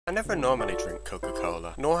I never normally drink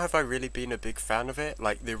Coca-Cola, nor have I really been a big fan of it.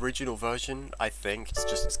 Like, the original version, I think,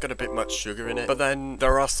 it's got a bit much sugar in it. But then,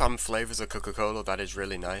 there are some flavors of Coca-Cola that is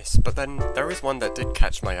really nice. But then, there is one that did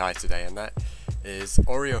catch my eye today, and that is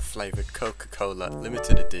Oreo flavored Coca-Cola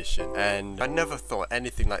limited edition, and I never thought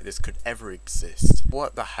anything like this could ever exist.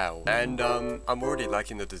 What the hell? And I'm already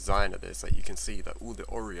liking the design of this. Like, you can see that all the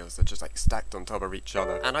Oreos are just like stacked on top of each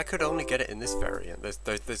other, and I could only get it in this variant.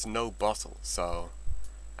 There's no bottle, so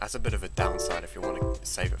that's a bit of a downside if you want to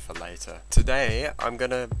save it for later. Today I'm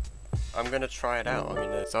gonna try it out. I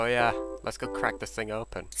mean, so yeah, let's go crack this thing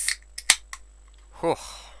open. Whew.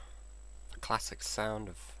 The classic sound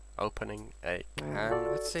of opening a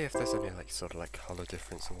can. Let's see if there's any sort of color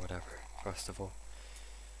difference or whatever. First of all,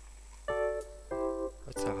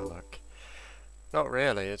 let's have a look. Not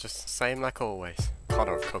really, it's just the same like always.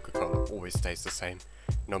 Color of Coca-Cola always stays the same,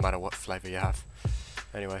 no matter what flavor you have.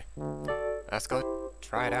 Anyway, let's go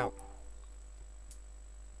try it out.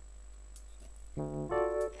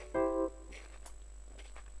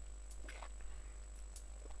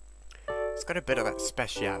 It's got a bit of that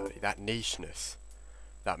speciality, that nicheness,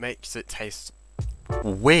 that makes it taste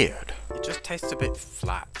weird. It just tastes a bit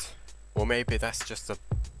flat. Or maybe that's just the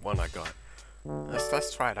one I got.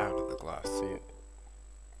 Let's try it out of the glass. See it.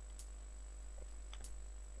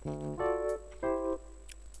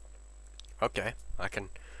 Okay, I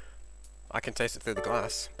can taste it through the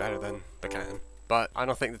glass better than the can. But I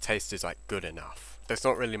don't think the taste is good enough. There's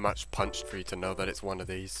not really much punch for you to know that it's one of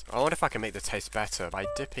these. I wonder if I can make the taste better by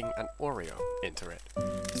dipping an Oreo into it.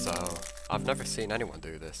 So, I've never seen anyone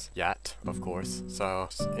do this yet, of course. So,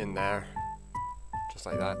 in there, just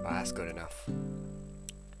like that. That's good enough.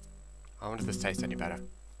 I wonder if this tastes any better.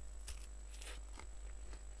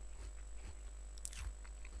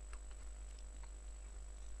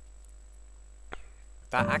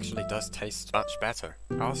 That actually does taste much better.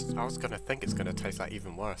 I was gonna think it's gonna taste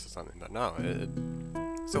even worse or something, but no,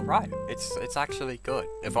 it's alright. It's actually good.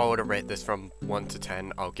 If I were to rate this from 1 to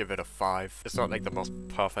 10, I'll give it a 5. It's not the most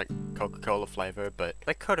perfect Coca-Cola flavor, but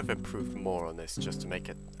they could have improved more on this just to make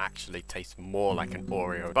it actually taste more like an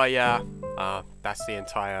Oreo. But yeah, that's the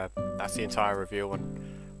entire review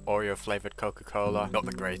on Oreo flavored Coca-Cola. Not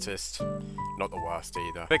the greatest, not the worst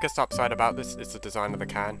either. Biggest upside about this is the design of the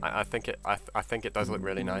can. I think it does look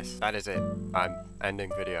really nice. That is it. I'm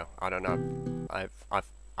ending video. I don't know.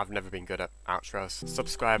 I've never been good at outros.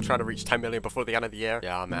 Subscribe. Try to reach 10 million before the end of the year.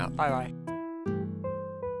 Yeah, I'm out. Bye bye.